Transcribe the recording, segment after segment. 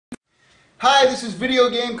Hi, this is video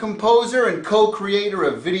game composer and co-creator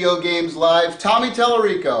of Video Games Live, Tommy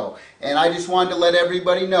Tallarico, and I just wanted to let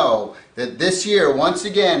everybody know that this year, once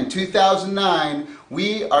again, 2009,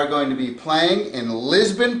 we are going to be playing in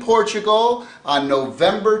Lisbon, Portugal on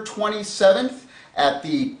November 27th at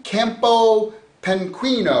the Campo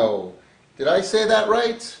Pequeno. Did I say that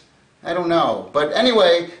right? I don't know. But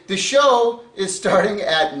anyway, the show is starting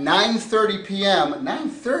at 9:30 p.m.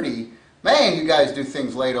 9:30? Man, you guys do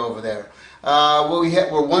things late over there.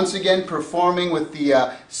 We're once again performing with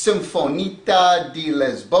the Sinfonita di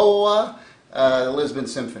Lisboa, the Lisbon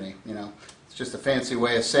Symphony, you know. It's just a fancy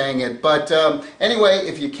way of saying it. But anyway,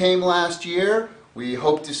 if you came last year, we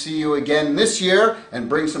hope to see you again this year and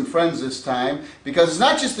bring some friends this time, because it's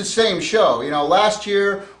not just the same show. You know, last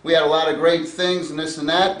year we had a lot of great things and this and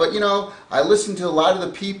that, but you know, I listened to a lot of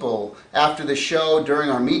the people after the show, during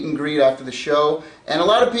our meet and greet after the show, and a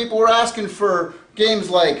lot of people were asking for games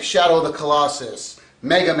like Shadow of the Colossus,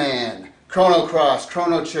 Mega Man, Chrono Cross,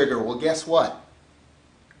 Chrono Trigger. Well, guess what?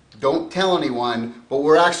 Don't tell anyone, but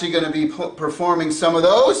we're actually going to be performing some of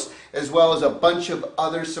those, as well as a bunch of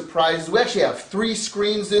other surprises. We actually have 3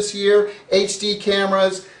 screens this year, HD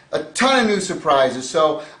cameras, a ton of new surprises.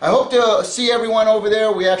 So I hope to see everyone over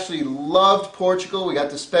there. We actually loved Portugal. We got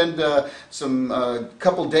to spend some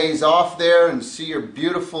couple days off there and see your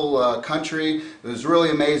beautiful country. It was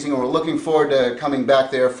really amazing, and we're looking forward to coming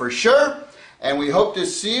back there for sure. And we hope to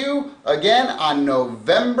see you again on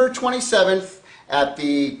November 27th. At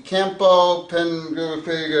the Campo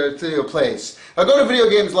Pequeno place. Go to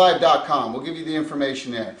videogameslive.com. We'll give you the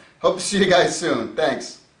information there. Hope to see you guys soon.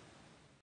 Thanks.